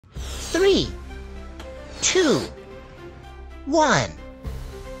3, 2, 1.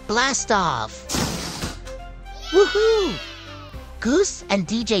 Blast off! Woohoo! Goose and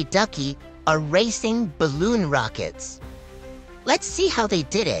DJ Ducky are racing balloon rockets. Let's see how they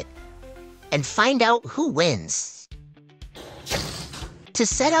did it and find out who wins. To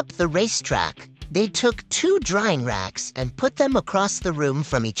set up the racetrack, they took 2 drying racks and put them across the room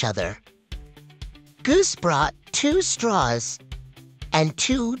from each other. Goose brought 2 straws and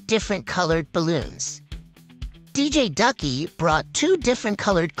 2 different colored balloons. DJ Ducky brought 2 different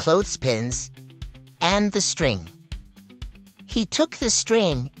colored clothespins and the string. He took the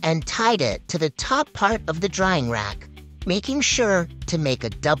string and tied it to the top part of the drying rack, making sure to make a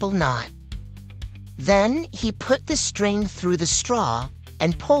double knot. Then he put the string through the straw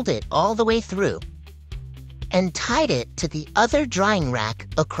and pulled it all the way through, and tied it to the other drying rack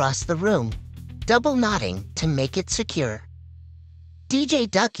across the room, double knotting to make it secure. DJ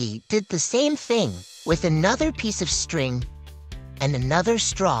Ducky did the same thing with another piece of string and another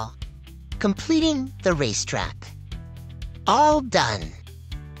straw, completing the racetrack. All done.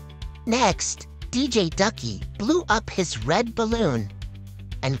 Next, DJ Ducky blew up his red balloon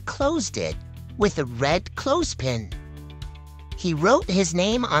and closed it with a red clothespin. He wrote his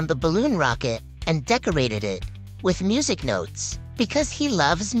name on the balloon rocket and decorated it with music notes because he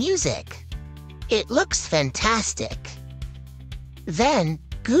loves music. It looks fantastic. Then,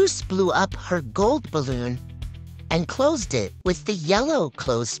 Goose blew up her gold balloon and closed it with the yellow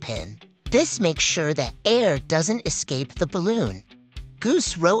clothespin. This makes sure that air doesn't escape the balloon.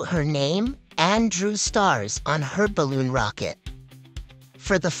 Goose wrote her name and drew stars on her balloon rocket.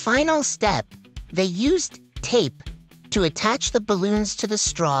 For the final step, they used tape to attach the balloons to the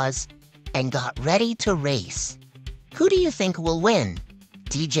straws and got ready to race. Who do you think will win,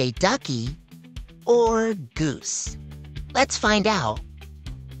 DJ Ducky or Goose? Let's find out.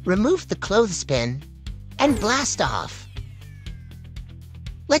 Remove the clothespin and blast off.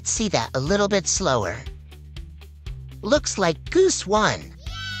 Let's see that a little bit slower. Looks like Goose won.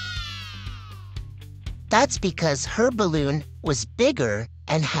 That's because her balloon was bigger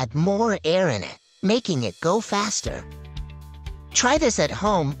and had more air in it, making it go faster. Try this at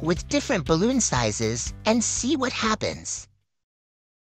home with different balloon sizes and see what happens.